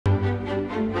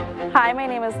Hi, my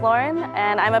name is Lauren,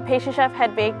 and I'm a pastry chef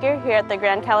head baker here at the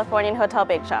Grand Californian Hotel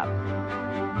Bake Shop.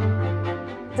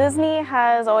 Disney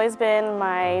has always been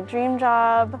my dream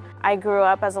job. I grew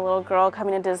up as a little girl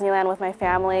coming to Disneyland with my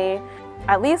family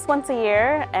at least once a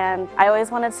year, and I always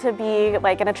wanted to be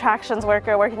like an attractions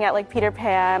worker working at like Peter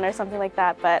Pan or something like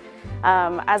that. But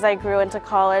as I grew into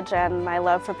college and my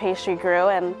love for pastry grew,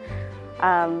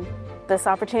 and this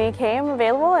opportunity came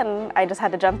available and I just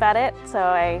had to jump at it. So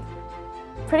I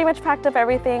pretty much packed up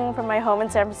everything from my home in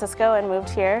San Francisco and moved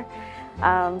here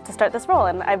to start this role,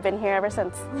 and I've been here ever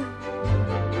since.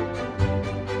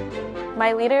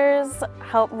 My leaders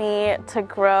helped me to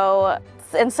grow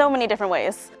in so many different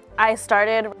ways. I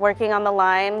started working on the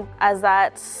line. As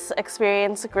that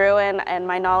experience grew and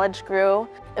my knowledge grew,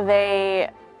 they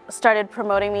started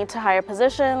promoting me to higher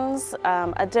positions,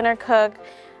 a dinner cook,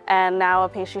 and now a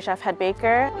pastry chef head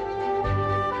baker.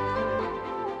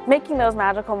 Making those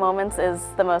magical moments is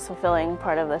the most fulfilling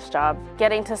part of this job.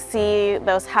 Getting to see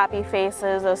those happy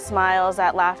faces, those smiles,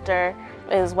 that laughter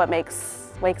is what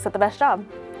makes it the best job.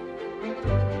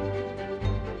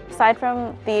 Aside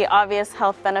from the obvious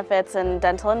health benefits in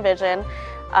dental and vision,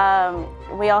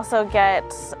 we also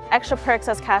get extra perks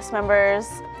as cast members,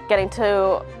 getting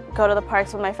to go to the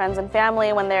parks with my friends and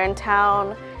family when they're in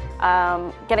town,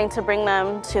 getting to bring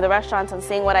them to the restaurants and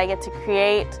seeing what I get to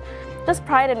create. Just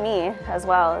pride in me as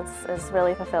well is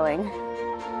really fulfilling.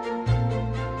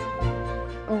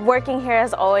 Working here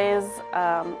has always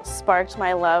sparked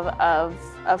my love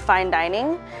of fine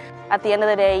dining. At the end of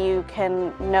the day, you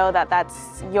can know that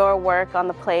that's your work on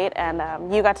the plate, and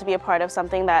you got to be a part of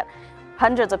something that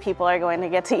hundreds of people are going to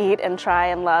get to eat and try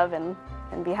and love and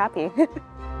be happy.